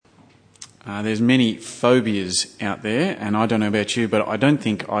There's many phobias out there, and I don't know about you, but I don't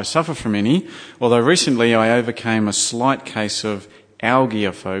think I suffer from any. Although recently I overcame a slight case of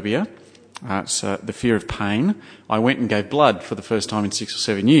algiophobia. It's the fear of pain. I went and gave blood for the first time in 6 or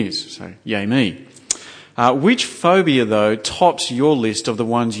 7 years, so yay me. Which phobia, though, tops your list of the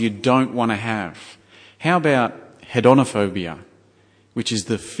ones you don't want to have? How about hedonophobia, which is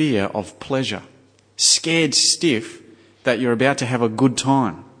the fear of pleasure? Scared stiff that you're about to have a good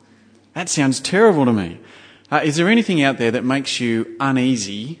time. That sounds terrible to me. Is there anything out there that makes you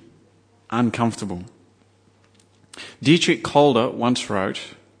uneasy, uncomfortable? Dietrich Calder once wrote,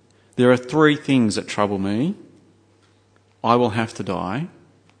 "There are 3 things that trouble me. I will have to die.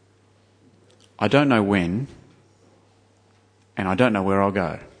 I don't know when. And I don't know where I'll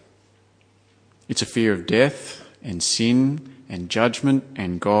go." It's a fear of death and sin and judgment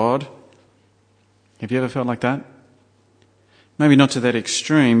and God. Have you ever felt like that? Maybe not to that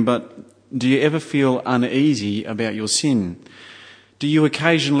extreme, but do you ever feel uneasy about your sin? Do you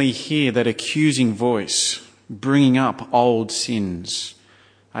occasionally hear that accusing voice bringing up old sins?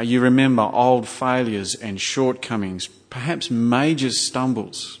 You remember old failures and shortcomings, perhaps major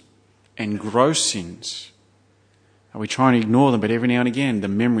stumbles and gross sins. We try and ignore them, but every now and again the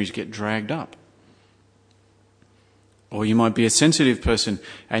memories get dragged up. Or you might be a sensitive person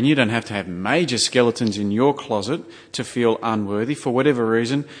and you don't have to have major skeletons in your closet to feel unworthy. For whatever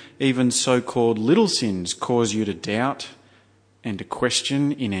reason, even so-called little sins cause you to doubt and to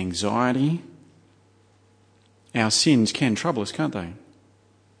question in anxiety. Our sins can trouble us, can't they?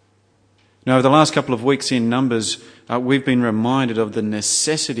 Now, over the last couple of weeks in Numbers, we've been reminded of the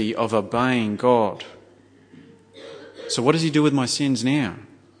necessity of obeying God. So what does he do with my sins now?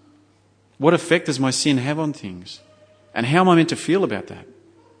 What effect does my sin have on things? And how am I meant to feel about that?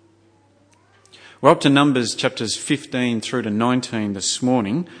 We're up to Numbers chapters 15 through to 19 this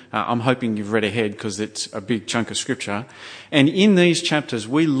morning. I'm hoping you've read ahead because it's a big chunk of scripture. And in these chapters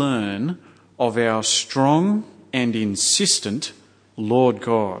we learn of our strong and insistent Lord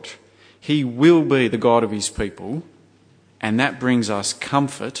God. He will be the God of his people, and that brings us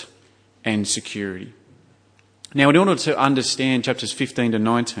comfort and security. Now, in order to understand chapters 15 to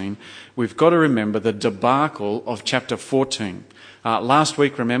 19, we've got to remember the debacle of chapter 14. Last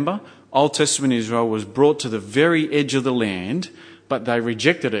week, remember, Old Testament Israel was brought to the very edge of the land, but they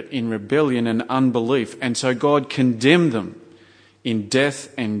rejected it in rebellion and unbelief, and so God condemned them in death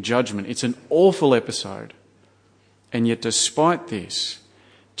and judgment. It's an awful episode. And yet, despite this,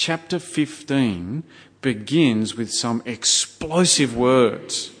 chapter 15 begins with some explosive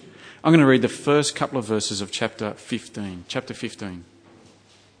words. I'm going to read the first couple of verses of chapter 15. Chapter 15.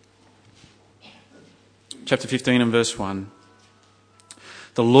 Chapter 15 and verse 1.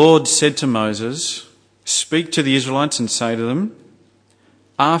 The Lord said to Moses, "Speak to the Israelites and say to them,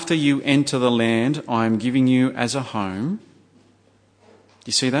 after you enter the land I am giving you as a home." Do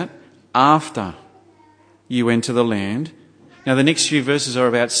you see that? After you enter the land. Now, the next few verses are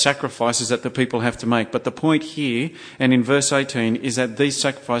about sacrifices that the people have to make. But the point here, and in verse 18, is that these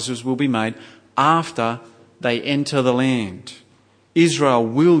sacrifices will be made after they enter the land. Israel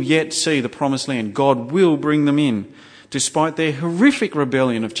will yet see the promised land. God will bring them in. Despite their horrific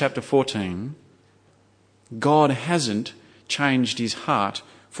rebellion of chapter 14, God hasn't changed his heart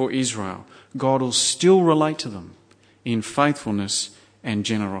for Israel. God will still relate to them in faithfulness and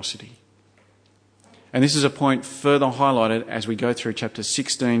generosity. And this is a point further highlighted as we go through chapters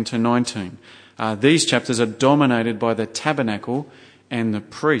 16 to 19. These chapters are dominated by the tabernacle and the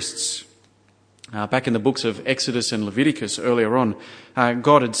priests. Back in the books of Exodus and Leviticus earlier on,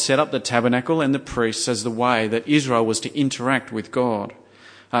 God had set up the tabernacle and the priests as the way that Israel was to interact with God.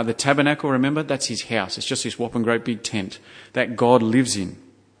 The tabernacle, remember, that's his house. It's just this whopping great big tent that God lives in.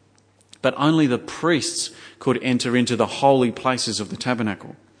 But only the priests could enter into the holy places of the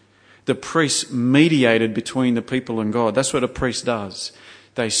tabernacle. The priests mediated between the people and God. That's what a priest does.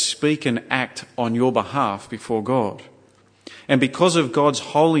 They speak and act on your behalf before God. And because of God's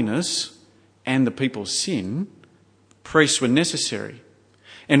holiness and the people's sin, priests were necessary.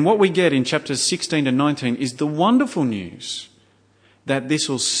 And what we get in chapters 16 to 19 is the wonderful news that this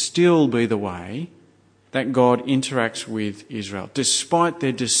will still be the way that God interacts with Israel. Despite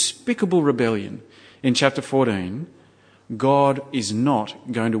their despicable rebellion in chapter 14, God is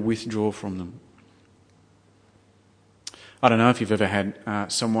not going to withdraw from them. I don't know if you've ever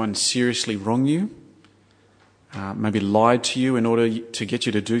had someone seriously wrong you, maybe lied to you in order to get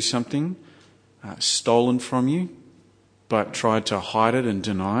you to do something, stolen from you, but tried to hide it and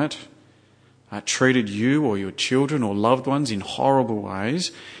deny it, treated you or your children or loved ones in horrible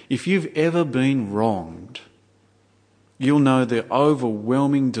ways. If you've ever been wronged, you'll know the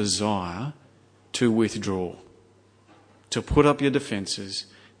overwhelming desire to withdraw, to put up your defences,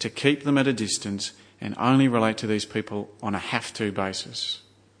 to keep them at a distance and only relate to these people on a have-to basis.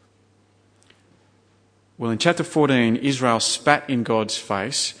 Well, in chapter 14, Israel spat in God's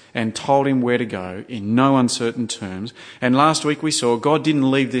face and told him where to go in no uncertain terms. And last week we saw God didn't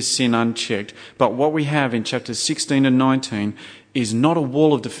leave this sin unchecked, but what we have in chapters 16 and 19 is not a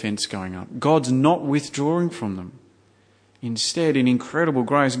wall of defence going up. God's not withdrawing from them. Instead, in incredible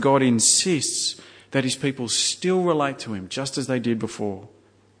grace, God insists that his people still relate to him just as they did before,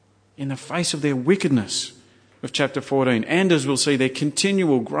 in the face of their wickedness of chapter 14. And as we'll see, their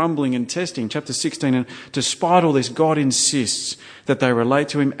continual grumbling and testing, chapter 16, and despite all this, God insists that they relate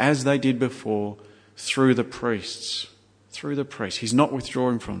to him as they did before through the priests. Through the priests. He's not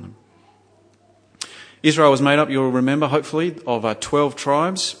withdrawing from them. Israel was made up, you'll remember, hopefully, of 12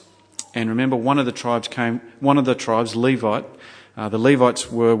 tribes. And remember, one of the tribes, Levite, the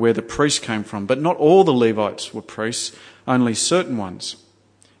Levites were where the priests came from. But not all the Levites were priests, only certain ones.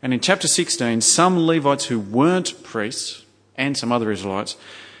 And in chapter 16, some Levites who weren't priests, and some other Israelites,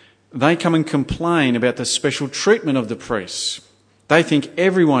 they come and complain about the special treatment of the priests. They think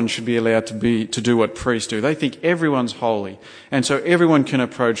everyone should be allowed to do what priests do. They think everyone's holy. And so everyone can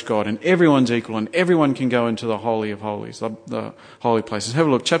approach God, and everyone's equal, and everyone can go into the Holy of Holies, the holy places. Have a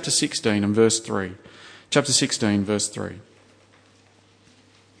look, chapter 16 and verse 3. Chapter 16, verse 3.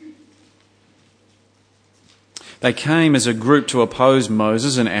 They came as a group to oppose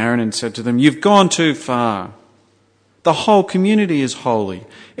Moses and Aaron and said to them, "You've gone too far. The whole community is holy,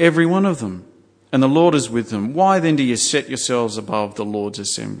 every one of them, and the Lord is with them. Why then do you set yourselves above the Lord's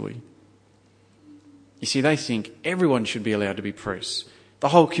assembly?" You see, they think everyone should be allowed to be priests. The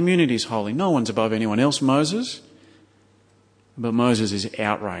whole community is holy. No one's above anyone else, Moses. But Moses is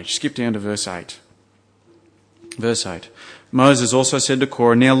outraged. Skip down to verse 8. Verse 8. Moses also said to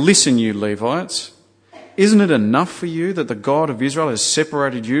Korah, "Now listen, you Levites. Isn't it enough for you that the God of Israel has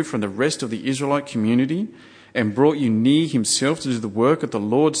separated you from the rest of the Israelite community and brought you near himself to do the work at the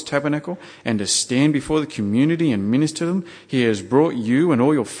Lord's tabernacle and to stand before the community and minister to them? He has brought you and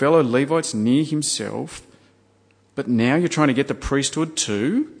all your fellow Levites near himself. But now you're trying to get the priesthood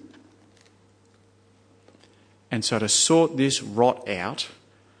too?" And so to sort this rot out,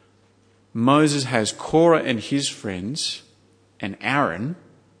 Moses has Korah and his friends and Aaron,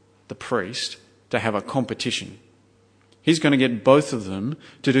 the priest, to have a competition. He's going to get both of them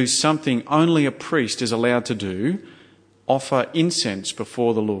to do something only a priest is allowed to do, offer incense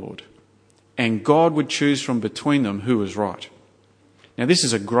before the Lord. And God would choose from between them who was right. Now this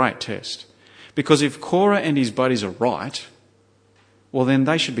is a great test, because if Korah and his buddies are right, well then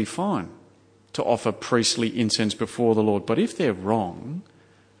they should be fine to offer priestly incense before the Lord. But if they're wrong,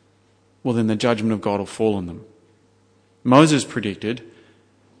 well then the judgment of God will fall on them. Moses predicted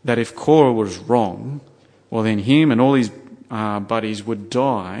that if Korah was wrong, well then him and all his buddies would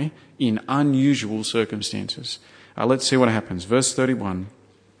die in unusual circumstances. Let's see what happens. Verse 31,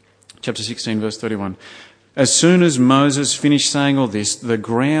 chapter 16, verse 31. As soon as Moses finished saying all this, the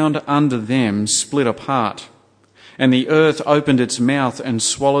ground under them split apart, and the earth opened its mouth and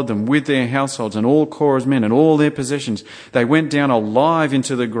swallowed them with their households and all Korah's men and all their possessions. They went down alive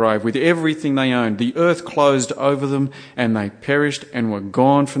into the grave with everything they owned. The earth closed over them and they perished and were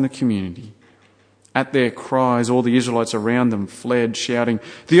gone from the community. At their cries, all the Israelites around them fled, shouting,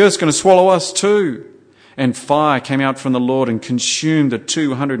 "The earth's going to swallow us too." And fire came out from the Lord and consumed the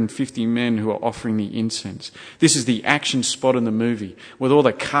 250 men who were offering the incense. This is the action spot in the movie, with all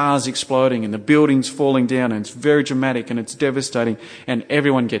the cars exploding and the buildings falling down, and it's very dramatic and it's devastating, and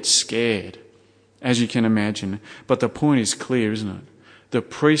everyone gets scared, as you can imagine. But the point is clear, isn't it? The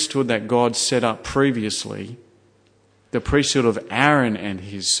priesthood that God set up previously, the priesthood of Aaron and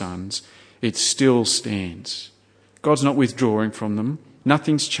his sons, it still stands. God's not withdrawing from them.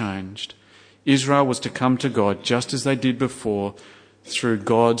 Nothing's changed. Israel was to come to God just as they did before, through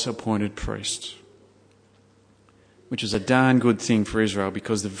God's appointed priests. Which is a darn good thing for Israel,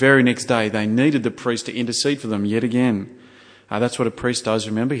 because the very next day they needed the priest to intercede for them yet again. That's what a priest does,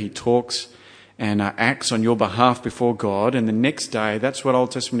 remember? He talks and acts on your behalf before God, and the next day that's what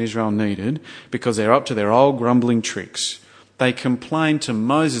Old Testament Israel needed, because they're up to their old grumbling tricks. They complained to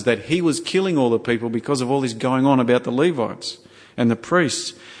Moses that he was killing all the people because of all this going on about the Levites and the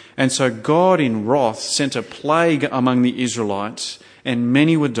priests. And so God in wrath sent a plague among the Israelites, and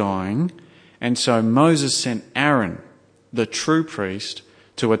many were dying. And so Moses sent Aaron, the true priest,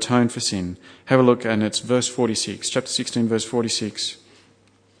 to atone for sin. Have a look, and it's verse 46, chapter 16, verse 46.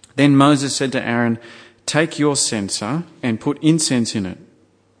 Then Moses said to Aaron, "Take your censer and put incense in it.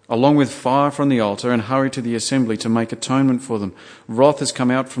 along with fire from the altar, and hurry to the assembly to make atonement for them. Wrath has come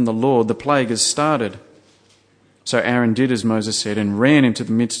out from the Lord. The plague has started." So Aaron did as Moses said and ran into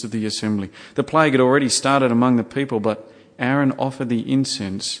the midst of the assembly. The plague had already started among the people, but Aaron offered the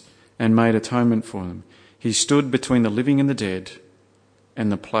incense and made atonement for them. He stood between the living and the dead,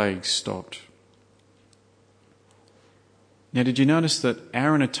 and the plague stopped. Now, did you notice that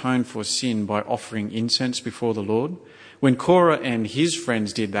Aaron atoned for sin by offering incense before the Lord? When Korah and his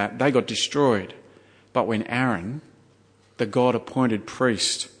friends did that, they got destroyed. But when Aaron, the God-appointed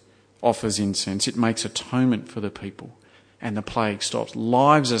priest, offers incense, it makes atonement for the people, and the plague stops.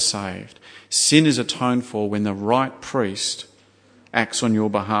 Lives are saved. Sin is atoned for when the right priest acts on your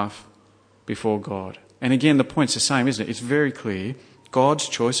behalf before God. And again, the point's the same, isn't it? It's very clear. God's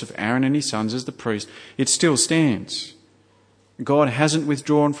choice of Aaron and his sons as the priest, it still stands. God hasn't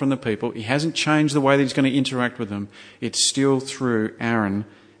withdrawn from the people. He hasn't changed the way that he's going to interact with them. It's still through Aaron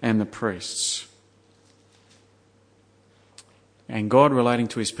and the priests. And God relating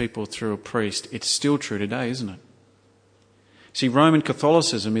to his people through a priest, it's still true today, isn't it? See, Roman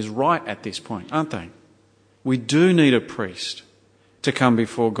Catholicism is right at this point, aren't they? We do need a priest to come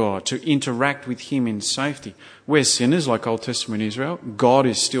before God, to interact with him in safety. We're sinners like Old Testament Israel. God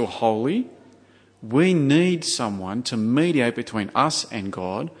is still holy. We need someone to mediate between us and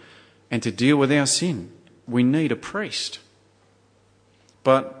God and to deal with our sin. We need a priest.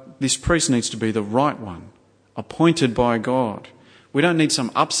 But this priest needs to be the right one, appointed by God. We don't need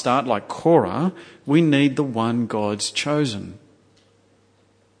some upstart like Korah. We need the one God's chosen.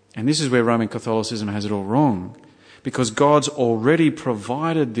 And this is where Roman Catholicism has it all wrong, because God's already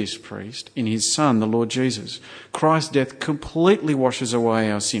provided this priest in his Son, the Lord Jesus. Christ's death completely washes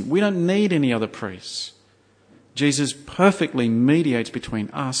away our sin. We don't need any other priests. Jesus perfectly mediates between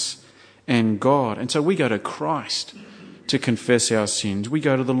us and God. And so we go to Christ to confess our sins. We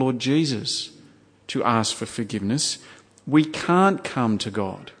go to the Lord Jesus to ask for forgiveness. We can't come to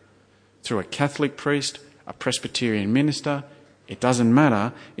God through a Catholic priest, a Presbyterian minister. It doesn't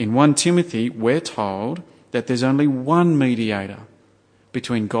matter. In 1 Timothy, we're told that there's only one mediator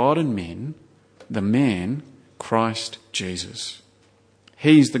between God and men, the man, Christ Jesus.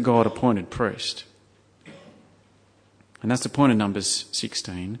 He's the God-appointed priest. And that's the point of Numbers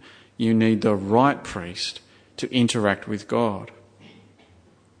 16. You need the right priest to interact with God.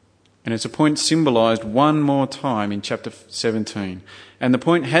 And it's a point symbolised one more time in chapter 17. And the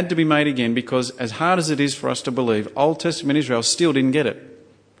point had to be made again because, as hard as it is for us to believe, Old Testament Israel still didn't get it.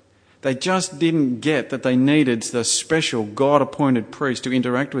 They just didn't get that they needed the special God-appointed priest to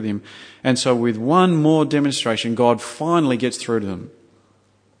interact with him. And so with one more demonstration, God finally gets through to them.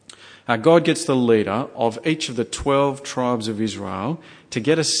 God gets the leader of each of the 12 tribes of Israel to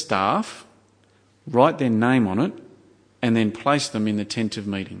get a staff, write their name on it, and then place them in the tent of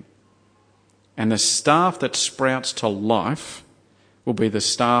meeting. And the staff that sprouts to life will be the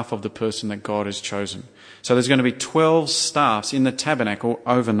staff of the person that God has chosen. So there's going to be 12 staffs in the tabernacle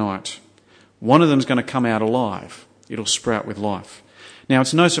overnight. One of them's going to come out alive. It'll sprout with life. Now,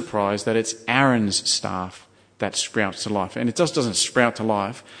 it's no surprise that it's Aaron's staff that sprouts to life. And it just doesn't sprout to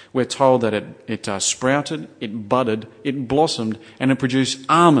life. We're told that it sprouted, it budded, it blossomed, and it produced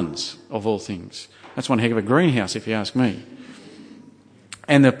almonds, of all things. That's one heck of a greenhouse, if you ask me.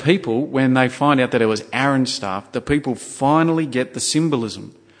 And the people, when they find out that it was Aaron's staff, the people finally get the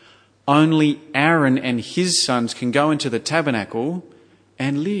symbolism. Only Aaron and his sons can go into the tabernacle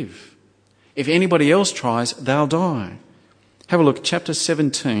and live. If anybody else tries, they'll die. Have a look, chapter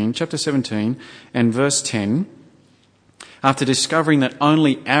 17 and verse 10. After discovering that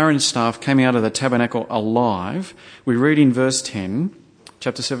only Aaron's staff came out of the tabernacle alive, we read in verse 10,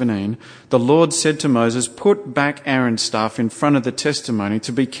 chapter 17, "The Lord said to Moses, 'Put back Aaron's staff in front of the testimony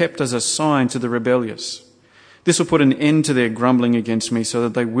to be kept as a sign to the rebellious. This will put an end to their grumbling against me so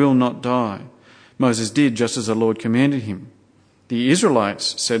that they will not die.' Moses did just as the Lord commanded him. The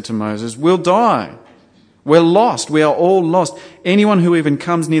Israelites said to Moses, 'We'll die. We're lost. We are all lost. Anyone who even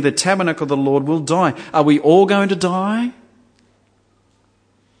comes near the tabernacle of the Lord will die.' Are we all going to die?"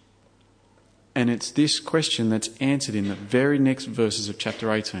 And it's this question that's answered in the very next verses of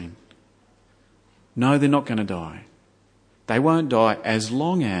chapter 18. No, they're not going to die. They won't die as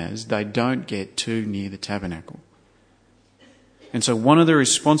long as they don't get too near the tabernacle. And so one of the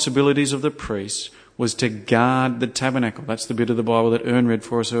responsibilities of the priests was to guard the tabernacle. That's the bit of the Bible that Ern read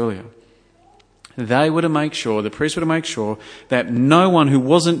for us earlier. They were to make sure, the priests were to make sure that no one who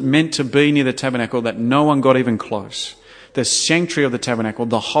wasn't meant to be near the tabernacle, that no one got even close. The sanctuary of the tabernacle,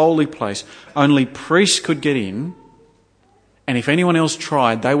 the holy place, only priests could get in, and if anyone else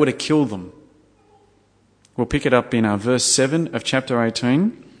tried, they were to kill them. We'll pick it up in verse 7 of chapter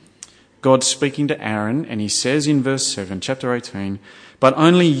 18. God's speaking to Aaron, and he says in verse 7, chapter 18, "But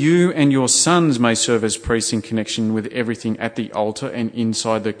only you and your sons may serve as priests in connection with everything at the altar and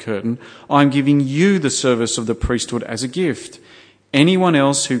inside the curtain. I'm giving you the service of the priesthood as a gift. Anyone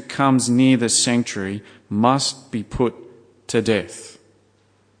else who comes near the sanctuary must be put to death."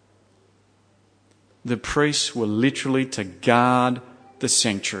 The priests were literally to guard the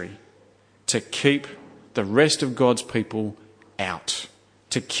sanctuary, to keep the rest of God's people out,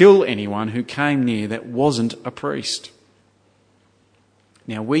 to kill anyone who came near that wasn't a priest.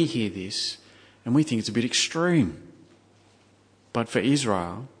 Now we hear this and we think it's a bit extreme. But for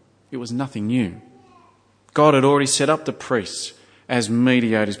Israel, it was nothing new. God had already set up the priests as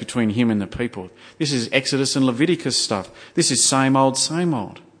mediators between him and the people. This is Exodus and Leviticus stuff. This is same old, same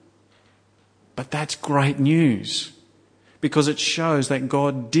old. But that's great news, because it shows that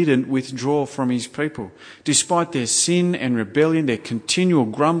God didn't withdraw from his people. Despite their sin and rebellion, their continual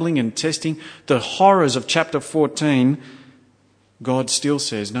grumbling and testing, the horrors of chapter 14, God still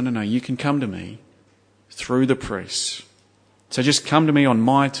says, no, you can come to me through the priests. So just come to me on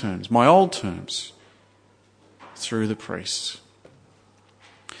my terms, my old terms, through the priests.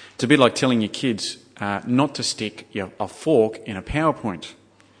 It's a bit like telling your kids not to stick a fork in a PowerPoint.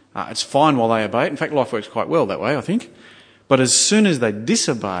 It's fine while they obey it. In fact, life works quite well that way, I think. But as soon as they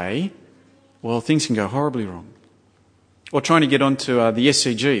disobey, well, things can go horribly wrong. Or trying to get onto the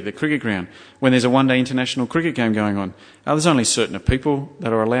SCG, the cricket ground, when there's a one-day international cricket game going on. There's only certain people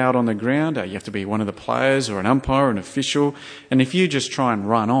that are allowed on the ground. You have to be one of the players or an umpire or an official. And if you just try and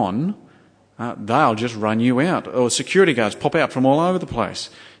run on, they'll just run you out. Or security guards pop out from all over the place.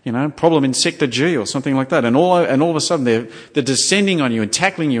 Problem in Sector G or something like that. And all of a sudden they're descending on you and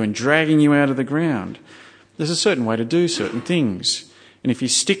tackling you and dragging you out of the ground. There's a certain way to do certain things. And if you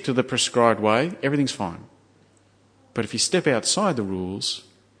stick to the prescribed way, everything's fine. But if you step outside the rules,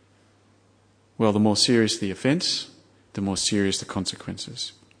 well, the more serious the offence, the more serious the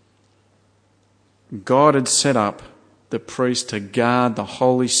consequences. God had set up the priest to guard the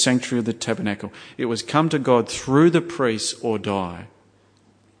holy sanctuary of the tabernacle. It was come to God through the priests or die.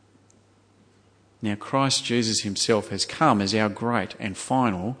 Now Christ Jesus himself has come as our great and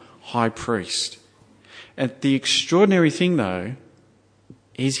final high priest. And the extraordinary thing, though,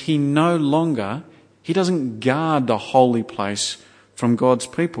 is he doesn't guard the holy place from God's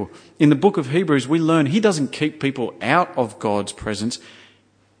people. In the book of Hebrews, we learn he doesn't keep people out of God's presence.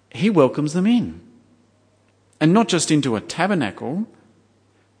 He welcomes them in. And not just into a tabernacle.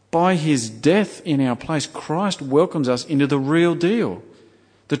 By his death in our place, Christ welcomes us into the real deal.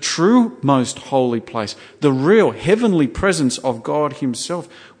 The true most holy place, the real heavenly presence of God himself.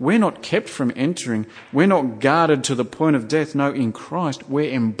 We're not kept from entering. We're not guarded to the point of death. No, in Christ, we're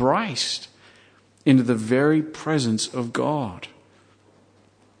embraced into the very presence of God.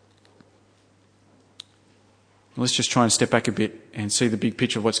 Let's just try and step back a bit and see the big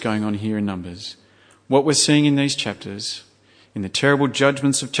picture of what's going on here in Numbers. What we're seeing in these chapters, in the terrible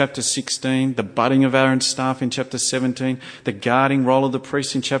judgments of chapter 16, the budding of Aaron's staff in chapter 17, the guarding role of the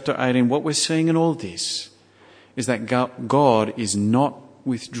priest in chapter 18, what we're seeing in all this is that God is not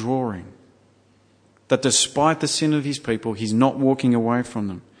withdrawing. That despite the sin of his people, he's not walking away from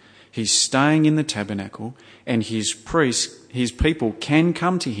them. He's staying in the tabernacle, and his people can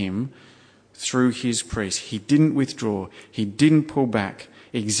come to him through his priests. He didn't withdraw. He didn't pull back.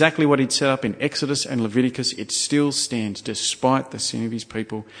 Exactly what he'd set up in Exodus and Leviticus, it still stands despite the sin of his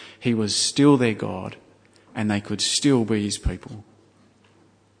people. He was still their God, and they could still be his people.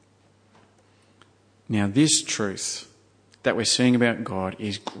 Now, this truth that we're seeing about God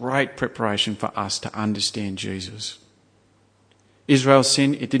is great preparation for us to understand Jesus. Israel's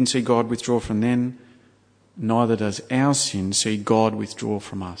sin, it didn't see God withdraw from them. Neither does our sin see God withdraw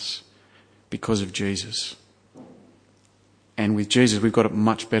from us because of Jesus. And with Jesus, we've got it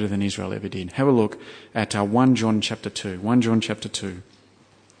much better than Israel ever did. Have a look at 1 John chapter 2. 1 John chapter 2.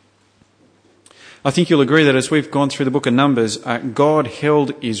 I think you'll agree that as we've gone through the book of Numbers, God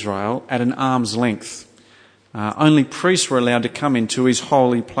held Israel at an arm's length. Only priests were allowed to come into his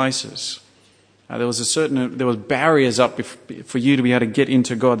holy places. There was barriers up for you to be able to get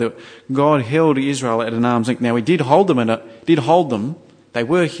into God. God held Israel at an arm's length. Now he did hold them. They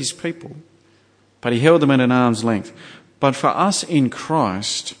were his people, but he held them at an arm's length. But for us in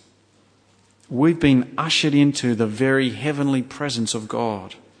Christ, we've been ushered into the very heavenly presence of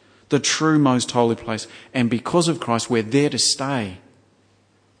God, the true most holy place. And because of Christ, we're there to stay.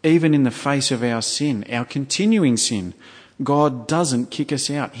 Even in the face of our sin, our continuing sin, God doesn't kick us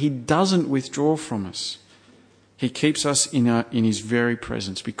out. He doesn't withdraw from us. He keeps us in his very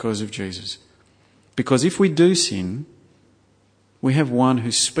presence because of Jesus. Because if we do sin, We have one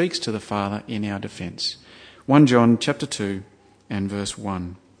who speaks to the Father in our defence. 1 John chapter 2 and verse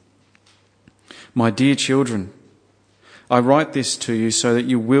 1. My dear children, I write this to you so that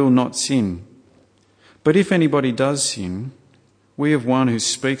you will not sin. But if anybody does sin, we have one who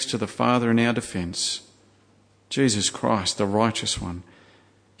speaks to the Father in our defence, Jesus Christ, the righteous one.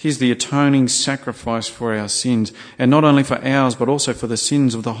 He's the atoning sacrifice for our sins, and not only for ours, but also for the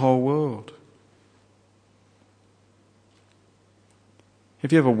sins of the whole world.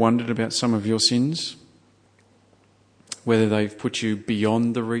 Have you ever wondered about some of your sins? Whether they've put you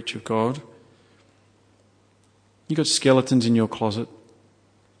beyond the reach of God? You've got skeletons in your closet,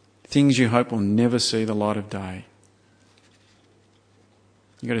 things you hope will never see the light of day.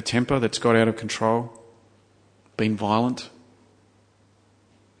 You've got a temper that's got out of control, been violent.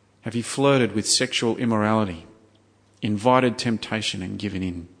 Have you flirted with sexual immorality, invited temptation and given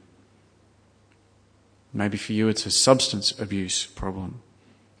in? Maybe for you it's a substance abuse problem.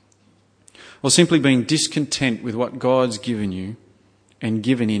 Or simply being discontent with what God's given you and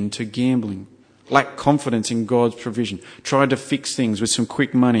given in to gambling. Lack confidence in God's provision. Tried to fix things with some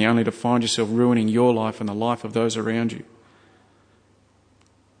quick money only to find yourself ruining your life and the life of those around you.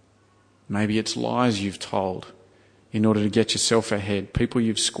 Maybe it's lies you've told in order to get yourself ahead. People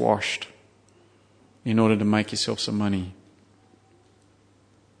you've squashed in order to make yourself some money.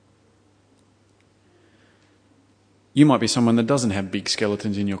 You might be someone that doesn't have big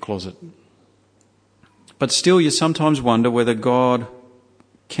skeletons in your closet. But still you sometimes wonder whether God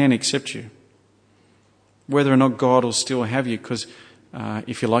can accept you. Whether or not God will still have you, because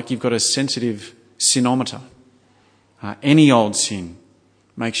if you like, you've got a sensitive sinometer. Any old sin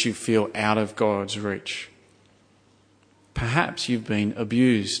makes you feel out of God's reach. Perhaps you've been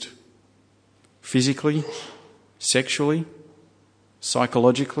abused physically, sexually,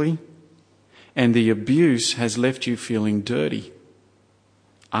 psychologically, and the abuse has left you feeling dirty,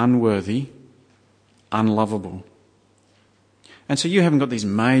 unworthy, unlovable. And so you haven't got these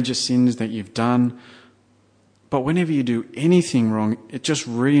major sins that you've done, but whenever you do anything wrong, it just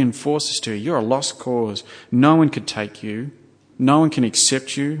reinforces to you, you're a lost cause. No one could take you. No one can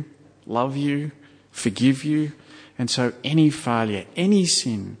accept you, love you, forgive you. And so any failure, any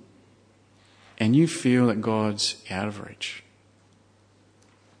sin, and you feel that God's out of reach.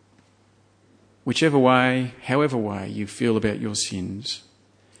 Whichever way, however way you feel about your sins,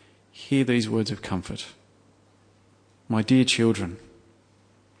 hear these words of comfort. My dear children,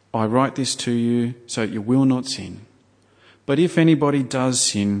 I write this to you so that you will not sin. But if anybody does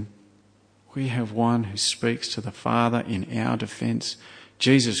sin, we have one who speaks to the Father in our defence,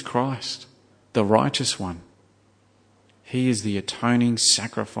 Jesus Christ, the righteous one. He is the atoning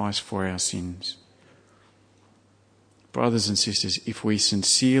sacrifice for our sins. Brothers and sisters, if we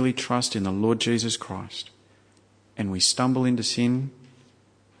sincerely trust in the Lord Jesus Christ and we stumble into sin,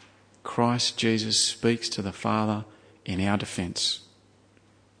 Christ Jesus speaks to the Father in our defence.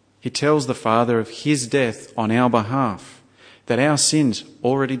 He tells the Father of his death on our behalf, that our sins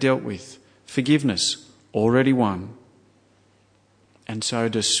already dealt with, forgiveness already won. And so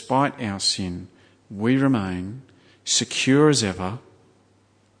despite our sin, we remain secure as ever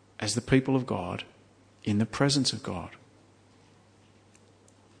as the people of God in the presence of God.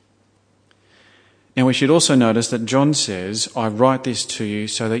 Now we should also notice that John says, I write this to you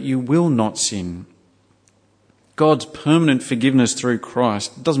so that you will not sin. God's permanent forgiveness through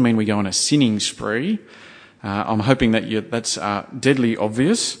Christ doesn't mean we go on a sinning spree. I'm hoping that that's deadly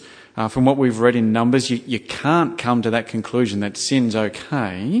obvious. From what we've read in Numbers, you can't come to that conclusion that sin's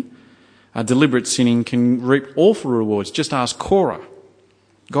okay. Deliberate sinning can reap awful rewards. Just ask Korah.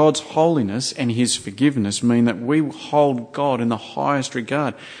 God's holiness and his forgiveness mean that we hold God in the highest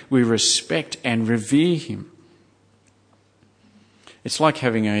regard. We respect and revere him. It's like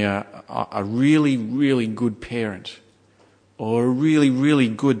having a really, really good parent or a really, really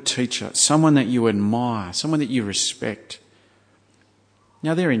good teacher, someone that you admire, someone that you respect.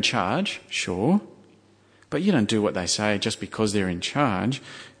 Now, they're in charge, sure, but you don't do what they say just because they're in charge.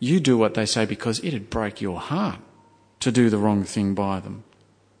 You do what they say because it'd break your heart to do the wrong thing by them.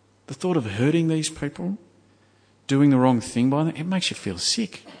 The thought of hurting these people, doing the wrong thing by them, it makes you feel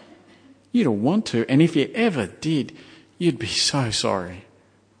sick. You don't want to, and if you ever did, you'd be so sorry.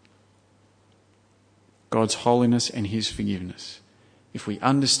 God's holiness and his forgiveness, if we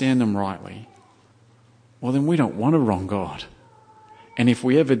understand them rightly, well then we don't want to wrong God. And if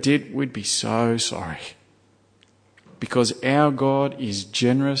we ever did, we'd be so sorry. Because our God is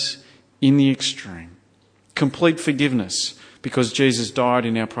generous in the extreme. Complete forgiveness, because Jesus died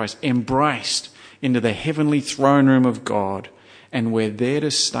in our place, embraced into the heavenly throne room of God, and we're there to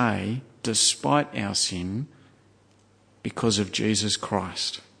stay despite our sin, because of Jesus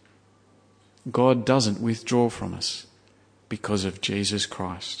Christ. God doesn't withdraw from us because of Jesus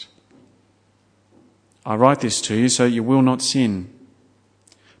Christ. I write this to you so you will not sin.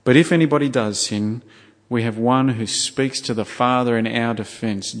 But if anybody does sin, we have one who speaks to the Father in our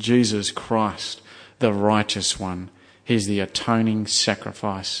defence, Jesus Christ, the righteous one. He's the atoning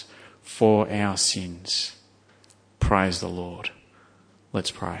sacrifice for our sins. Praise the Lord.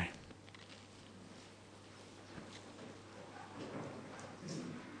 Let's pray.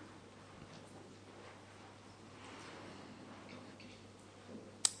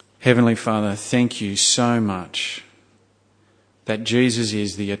 Heavenly Father, thank you so much that Jesus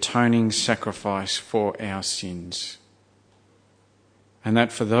is the atoning sacrifice for our sins. And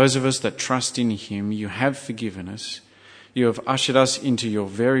that for those of us that trust in him, you have forgiven us. You have ushered us into your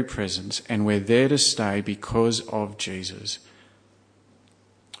very presence, and we're there to stay because of Jesus.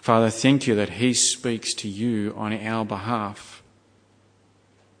 Father, thank you that he speaks to you on our behalf.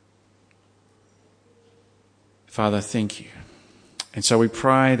 Father, thank you. And so we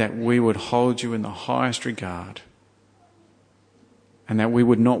pray that we would hold you in the highest regard, and that we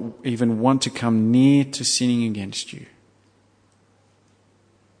would not even want to come near to sinning against you.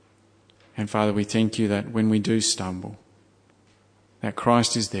 And Father, we thank you that when we do stumble, that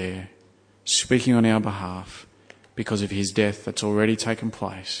Christ is there speaking on our behalf because of his death that's already taken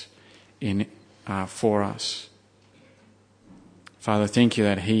place for us. Father, thank you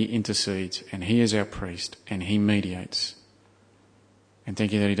that he intercedes and he is our priest and he mediates. And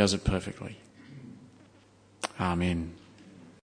thank you that he does it perfectly. Amen.